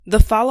The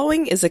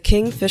following is a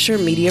Kingfisher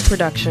Media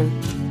production.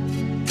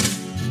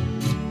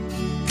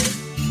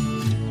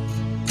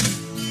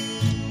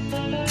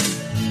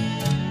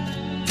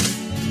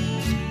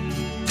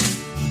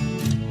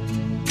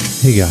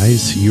 Hey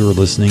guys, you're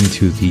listening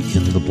to the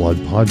In the Blood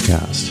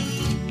podcast.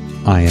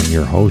 I am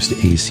your host,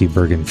 AC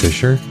Bergen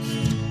Fisher.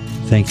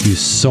 Thank you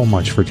so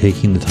much for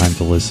taking the time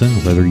to listen,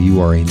 whether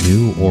you are a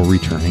new or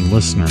returning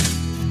listener.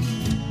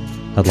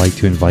 I'd like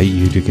to invite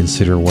you to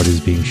consider what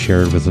is being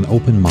shared with an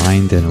open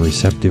mind and a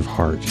receptive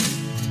heart.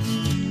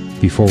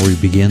 Before we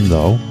begin,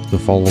 though, the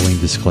following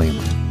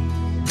disclaimer.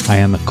 I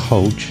am a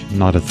coach,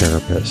 not a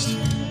therapist.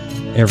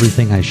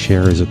 Everything I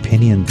share is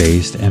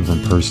opinion-based and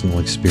from personal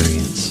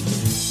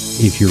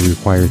experience. If you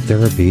require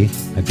therapy,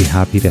 I'd be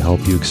happy to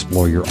help you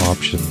explore your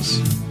options.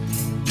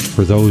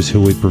 For those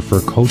who would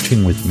prefer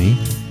coaching with me,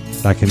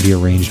 that can be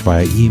arranged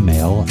via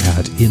email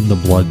at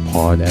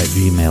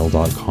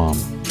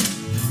inthebloodpod@gmail.com.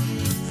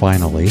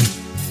 Finally,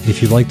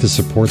 if you'd like to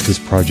support this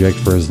project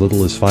for as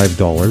little as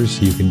 $5,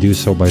 you can do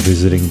so by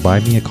visiting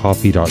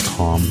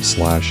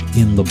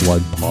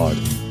buymeacoffee.com/inthebloodpod.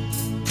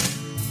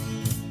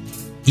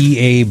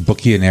 E.A.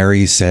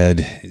 Bucchianeri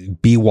said,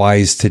 "Be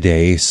wise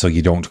today so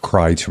you don't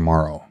cry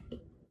tomorrow."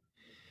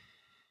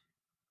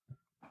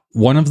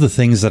 One of the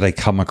things that I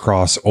come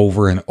across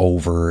over and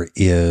over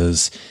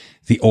is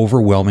the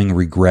overwhelming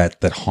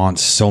regret that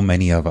haunts so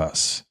many of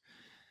us.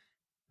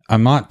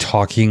 I'm not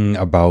talking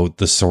about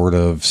the sort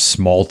of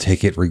small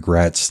ticket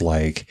regrets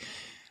like,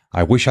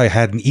 I wish I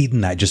hadn't eaten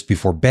that just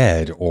before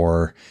bed,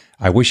 or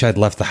I wish I'd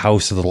left the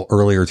house a little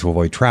earlier to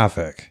avoid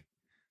traffic.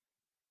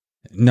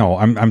 No,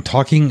 I'm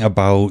talking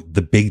about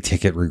the big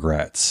ticket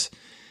regrets.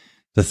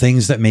 The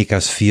things that make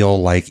us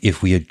feel like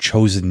if we had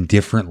chosen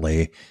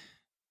differently,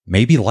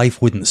 maybe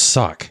life wouldn't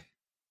suck.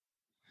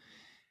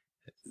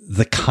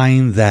 The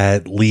kind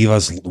that leave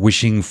us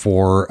wishing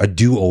for a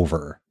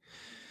do-over.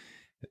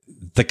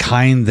 The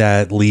kind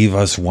that leave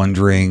us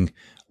wondering,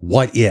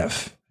 what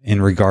if,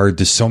 in regard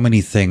to so many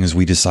things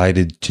we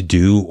decided to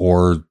do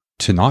or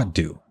to not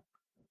do.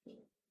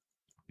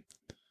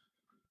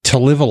 To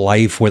live a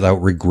life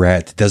without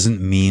regret doesn't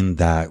mean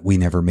that we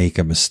never make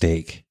a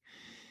mistake.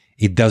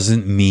 It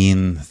doesn't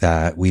mean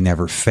that we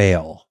never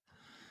fail.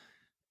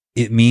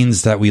 It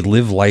means that we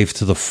live life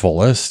to the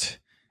fullest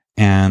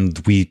and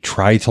we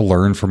try to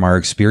learn from our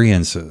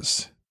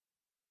experiences.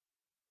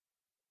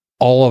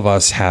 All of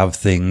us have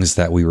things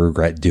that we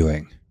regret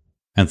doing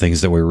and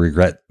things that we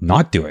regret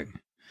not doing.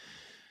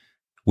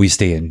 We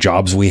stay in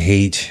jobs we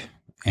hate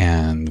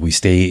and we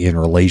stay in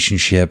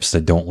relationships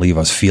that don't leave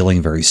us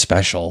feeling very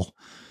special.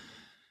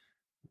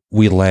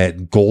 We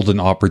let golden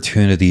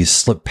opportunities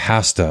slip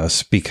past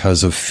us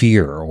because of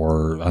fear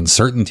or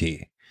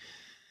uncertainty.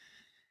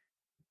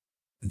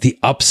 The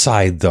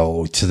upside,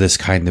 though, to this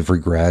kind of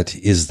regret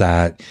is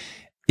that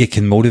it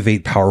can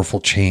motivate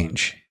powerful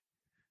change.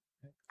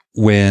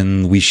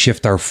 When we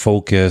shift our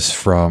focus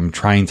from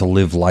trying to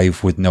live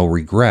life with no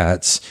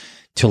regrets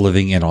to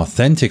living an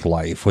authentic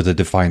life with a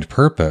defined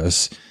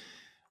purpose,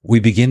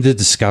 we begin to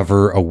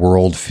discover a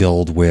world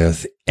filled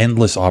with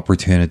endless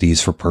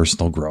opportunities for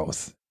personal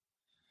growth.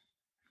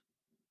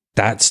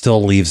 That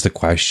still leaves the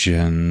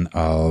question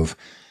of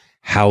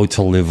how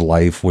to live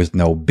life with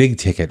no big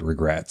ticket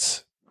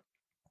regrets.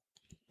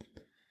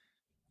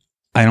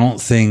 I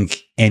don't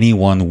think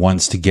anyone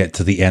wants to get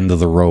to the end of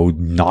the road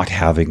not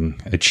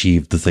having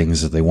achieved the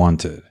things that they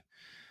wanted.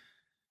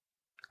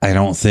 I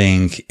don't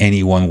think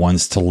anyone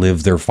wants to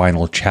live their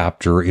final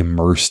chapter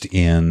immersed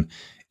in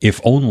if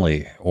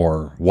only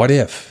or what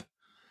if.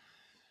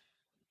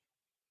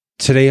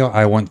 Today,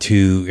 I want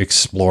to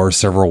explore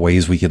several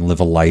ways we can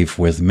live a life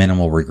with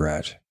minimal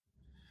regret.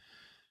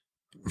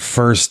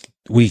 First,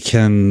 we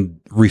can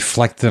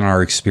reflect on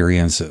our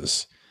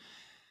experiences.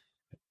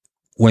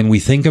 When we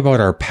think about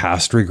our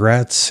past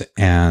regrets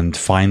and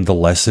find the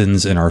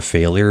lessons in our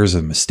failures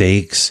and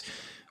mistakes,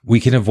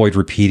 we can avoid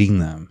repeating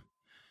them.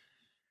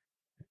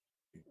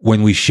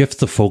 When we shift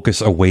the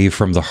focus away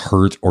from the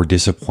hurt or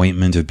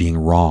disappointment of being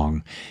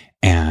wrong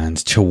and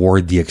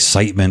toward the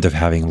excitement of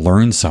having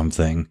learned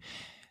something,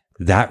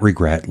 that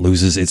regret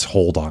loses its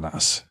hold on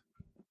us.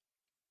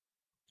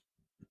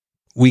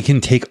 We can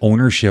take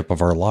ownership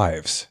of our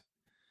lives.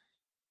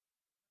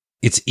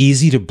 It's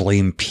easy to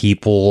blame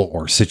people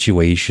or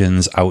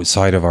situations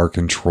outside of our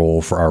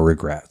control for our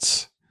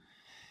regrets.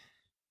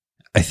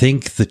 I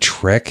think the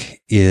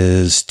trick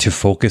is to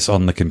focus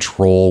on the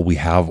control we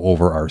have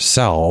over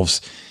ourselves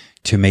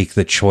to make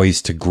the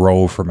choice to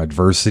grow from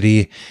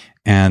adversity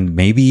and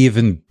maybe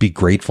even be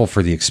grateful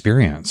for the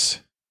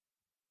experience.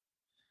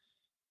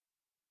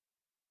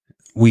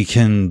 We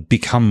can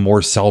become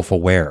more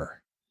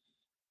self-aware.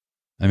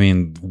 I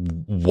mean,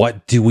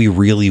 what do we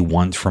really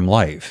want from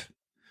life?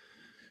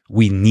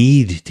 We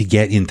need to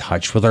get in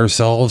touch with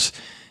ourselves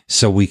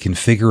so we can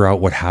figure out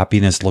what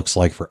happiness looks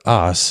like for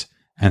us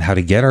and how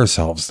to get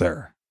ourselves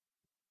there.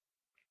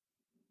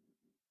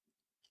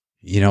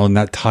 And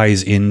that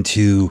ties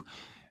into,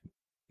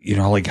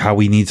 like how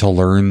we need to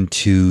learn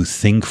to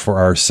think for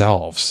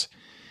ourselves.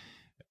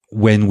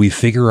 When we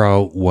figure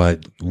out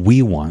what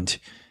we want,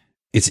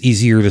 it's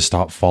easier to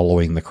stop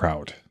following the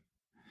crowd.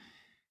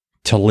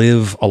 To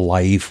live a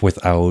life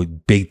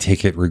without big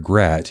ticket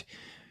regret,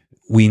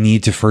 we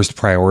need to first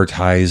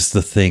prioritize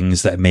the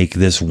things that make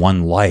this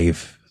one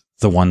life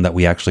the one that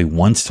we actually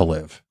want to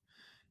live.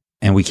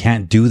 And we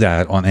can't do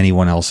that on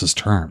anyone else's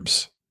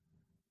terms.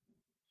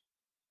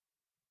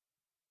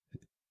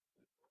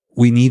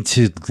 We need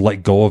to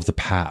let go of the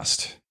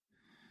past.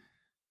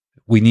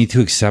 We need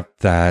to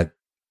accept that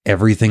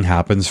everything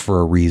happens for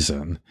a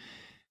reason.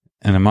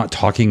 And I'm not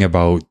talking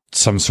about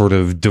some sort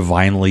of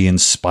divinely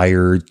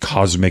inspired,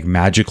 cosmic,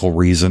 magical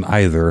reason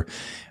either.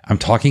 I'm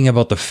talking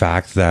about the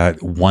fact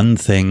that one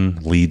thing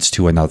leads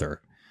to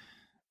another.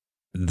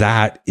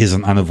 That is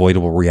an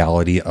unavoidable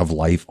reality of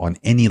life on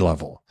any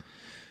level.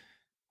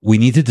 We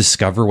need to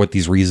discover what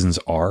these reasons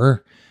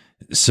are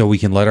so we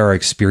can let our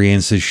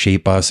experiences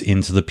shape us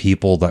into the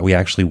people that we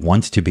actually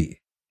want to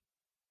be.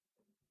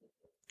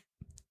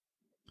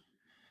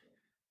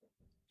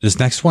 This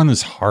next one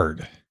is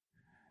hard.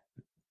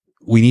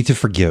 We need to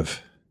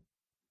forgive.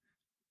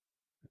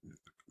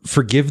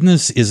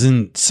 Forgiveness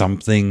isn't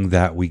something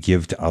that we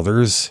give to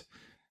others.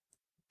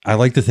 I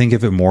like to think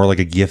of it more like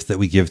a gift that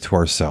we give to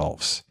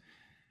ourselves.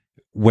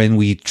 When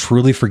we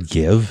truly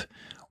forgive,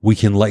 we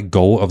can let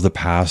go of the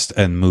past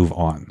and move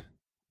on.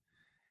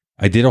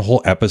 I did a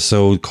whole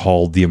episode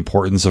called The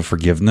Importance of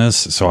Forgiveness,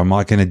 so I'm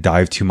not going to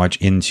dive too much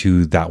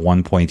into that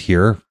one point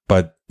here,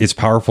 but it's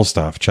powerful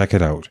stuff. Check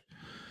it out.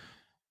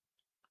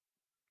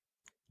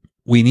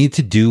 We need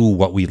to do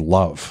what we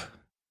love.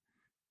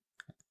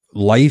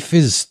 Life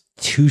is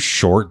too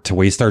short to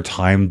waste our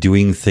time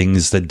doing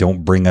things that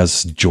don't bring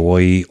us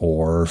joy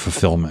or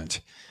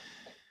fulfillment.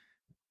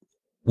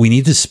 We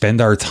need to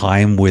spend our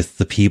time with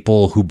the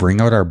people who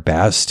bring out our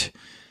best,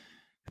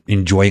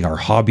 enjoying our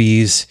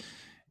hobbies,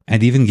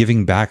 and even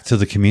giving back to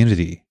the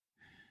community.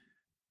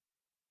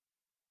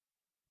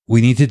 We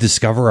need to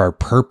discover our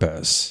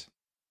purpose.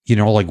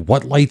 Like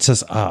what lights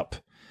us up?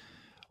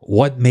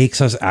 What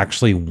makes us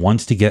actually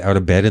want to get out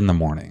of bed in the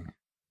morning?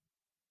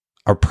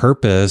 Our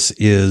purpose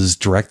is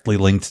directly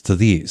linked to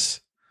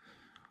these.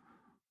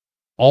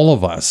 All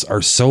of us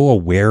are so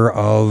aware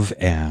of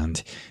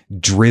and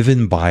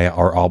driven by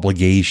our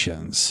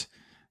obligations,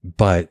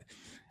 but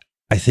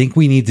I think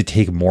we need to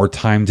take more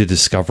time to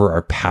discover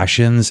our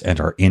passions and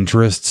our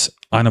interests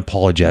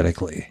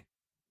unapologetically.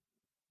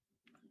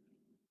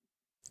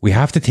 We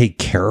have to take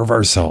care of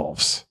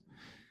ourselves.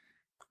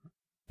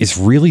 It's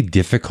really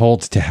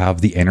difficult to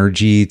have the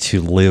energy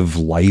to live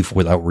life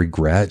without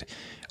regret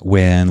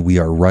when we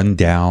are run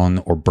down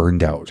or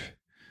burned out.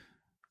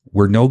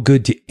 We're no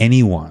good to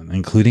anyone,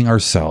 including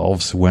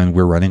ourselves, when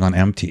we're running on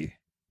empty.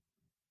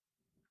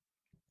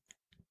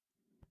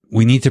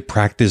 We need to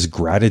practice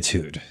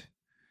gratitude.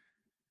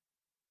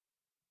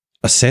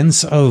 A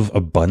sense of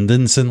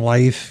abundance in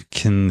life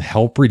can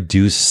help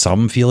reduce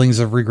some feelings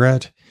of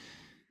regret.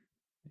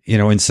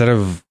 Instead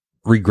of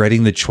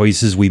regretting the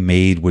choices we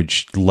made,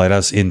 which led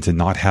us into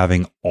not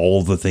having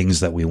all the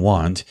things that we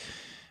want,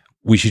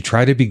 we should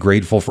try to be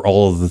grateful for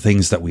all of the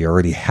things that we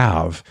already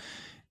have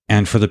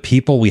and for the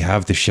people we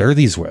have to share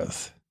these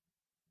with.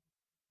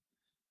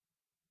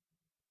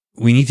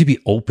 We need to be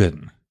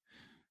open.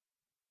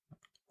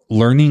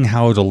 Learning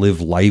how to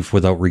live life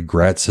without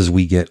regrets as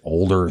we get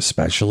older,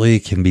 especially,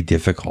 can be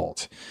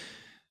difficult.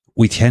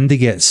 We tend to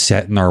get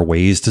set in our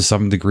ways to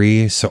some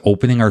degree, so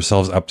opening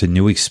ourselves up to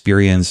new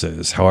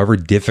experiences, however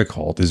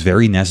difficult, is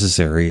very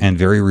necessary and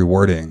very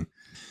rewarding.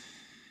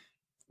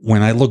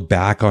 When I look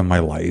back on my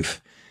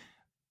life,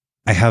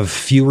 I have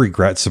few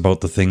regrets about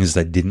the things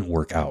that didn't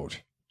work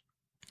out.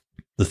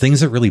 The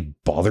things that really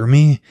bother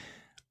me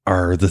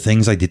are the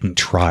things I didn't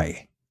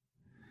try.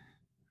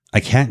 I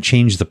can't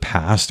change the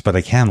past, but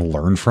I can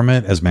learn from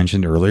it, as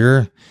mentioned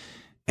earlier,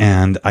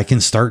 and I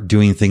can start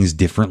doing things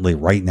differently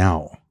right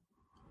now.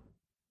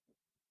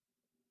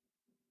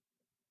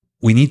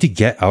 We need to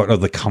get out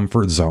of the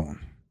comfort zone.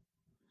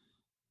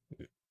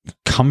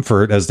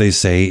 Comfort, as they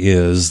say,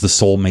 is the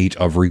soulmate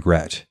of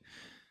regret.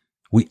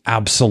 We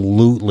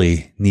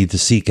absolutely need to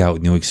seek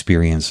out new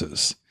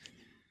experiences.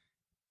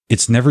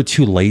 It's never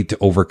too late to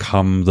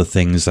overcome the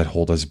things that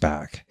hold us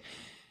back.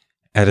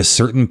 At a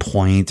certain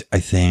point, I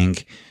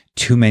think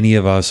too many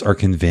of us are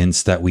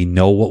convinced that we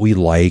know what we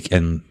like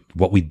and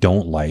what we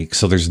don't like,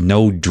 so there's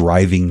no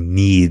driving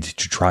need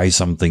to try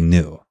something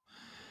new.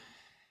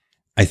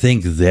 I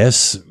think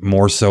this,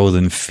 more so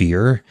than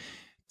fear,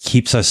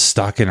 keeps us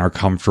stuck in our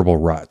comfortable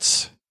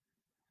ruts.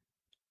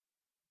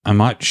 I'm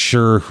not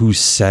sure who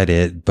said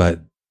it,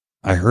 but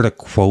I heard a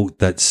quote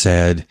that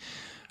said,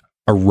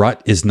 "A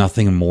rut is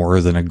nothing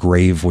more than a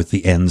grave with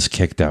the ends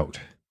kicked out."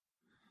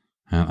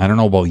 I don't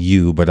know about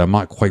you, but I'm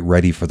not quite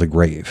ready for the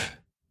grave.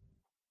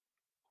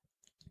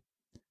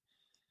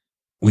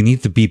 We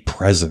need to be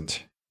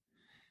present.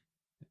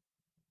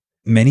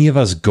 Many of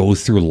us go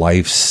through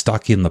life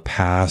stuck in the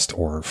past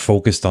or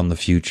focused on the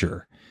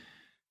future.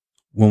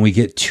 When we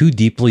get too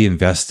deeply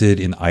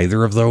invested in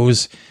either of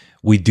those,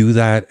 we do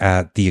that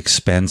at the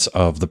expense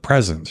of the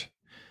present.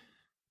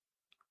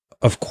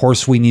 Of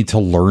course, we need to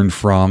learn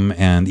from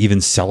and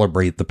even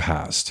celebrate the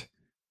past.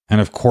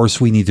 And of course,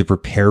 we need to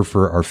prepare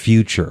for our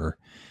future.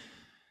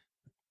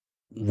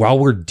 While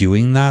we're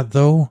doing that,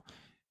 though,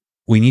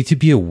 we need to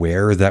be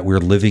aware that we're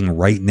living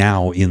right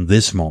now in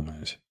this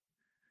moment.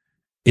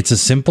 It's a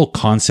simple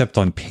concept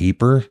on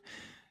paper,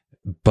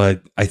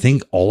 but I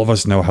think all of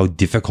us know how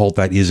difficult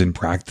that is in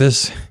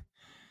practice.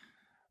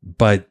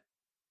 But,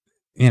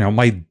 you know,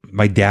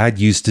 my dad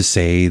used to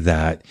say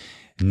that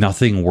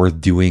nothing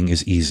worth doing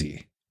is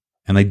easy.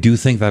 And I do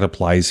think that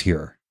applies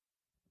here.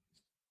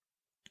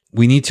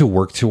 We need to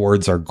work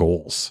towards our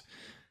goals.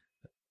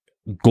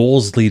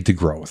 Goals lead to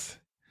growth.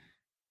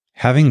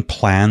 Having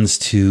plans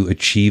to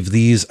achieve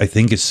these, I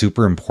think, is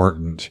super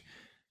important.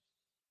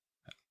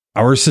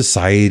 Our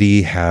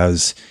society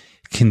has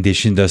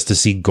conditioned us to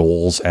see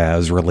goals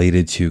as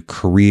related to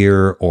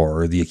career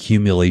or the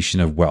accumulation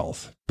of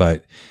wealth,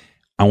 but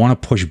I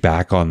want to push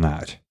back on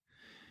that.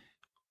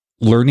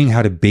 Learning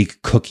how to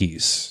bake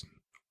cookies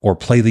or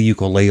play the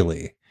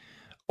ukulele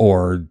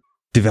or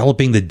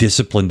developing the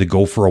discipline to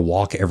go for a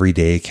walk every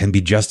day can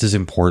be just as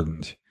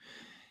important.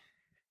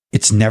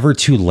 It's never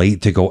too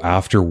late to go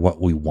after what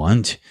we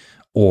want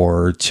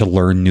or to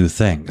learn new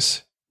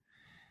things.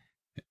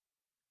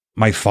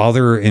 My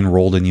father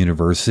enrolled in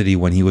university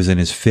when he was in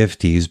his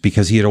 50s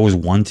because he had always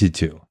wanted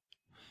to.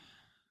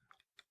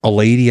 A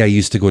lady I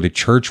used to go to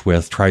church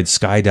with tried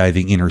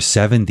skydiving in her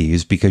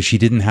 70s because she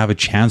didn't have a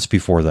chance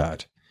before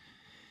that.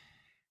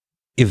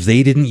 If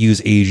they didn't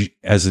use age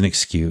as an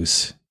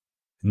excuse,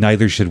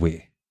 neither should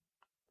we.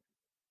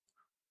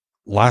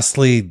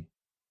 Lastly,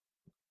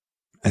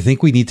 I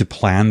think we need to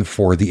plan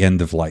for the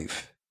end of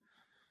life.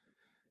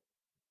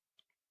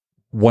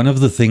 One of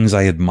the things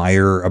I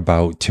admire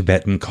about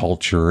Tibetan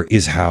culture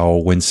is how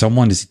when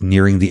someone is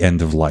nearing the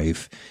end of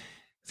life,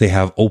 they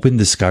have open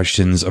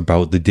discussions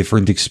about the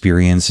different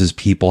experiences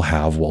people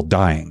have while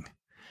dying.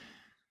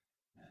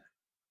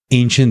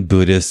 Ancient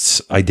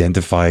Buddhists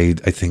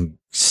identified, I think,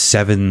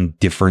 7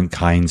 different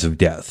kinds of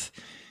death.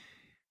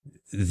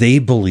 They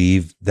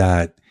believe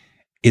that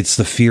it's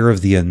the fear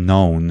of the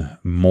unknown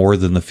more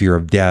than the fear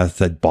of death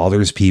that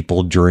bothers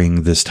people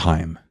during this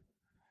time.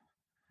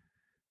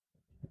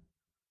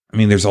 I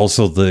mean, there's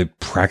also the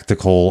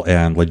practical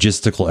and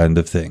logistical end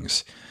of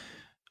things.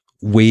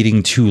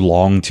 Waiting too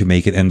long to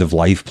make an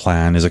end-of-life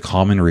plan is a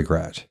common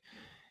regret.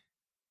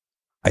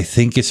 I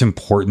think it's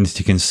important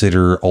to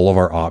consider all of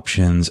our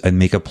options and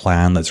make a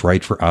plan that's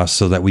right for us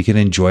so that we can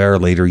enjoy our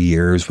later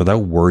years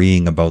without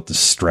worrying about the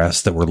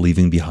stress that we're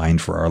leaving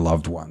behind for our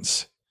loved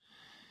ones.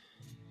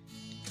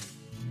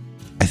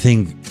 I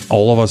think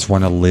all of us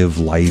want to live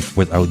life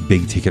without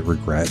big-ticket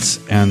regrets,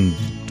 and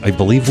I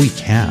believe we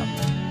can.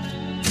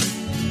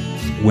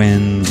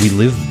 When we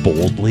live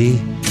boldly,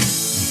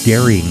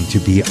 daring to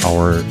be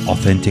our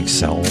authentic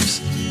selves,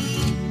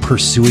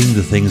 pursuing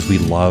the things we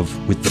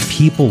love with the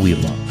people we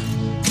love,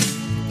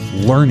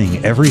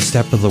 learning every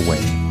step of the way,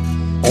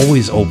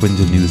 always open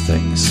to new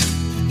things,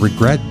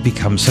 regret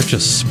becomes such a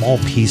small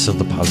piece of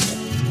the puzzle.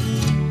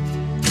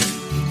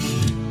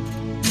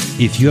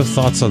 If you have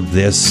thoughts on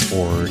this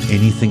or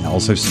anything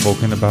else I've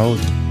spoken about,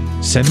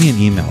 send me an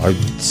email. I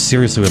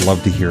seriously would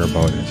love to hear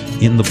about it.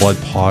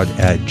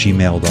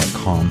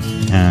 inthebloodpod@gmail.com.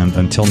 And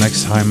until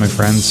next time, my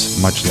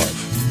friends, much love.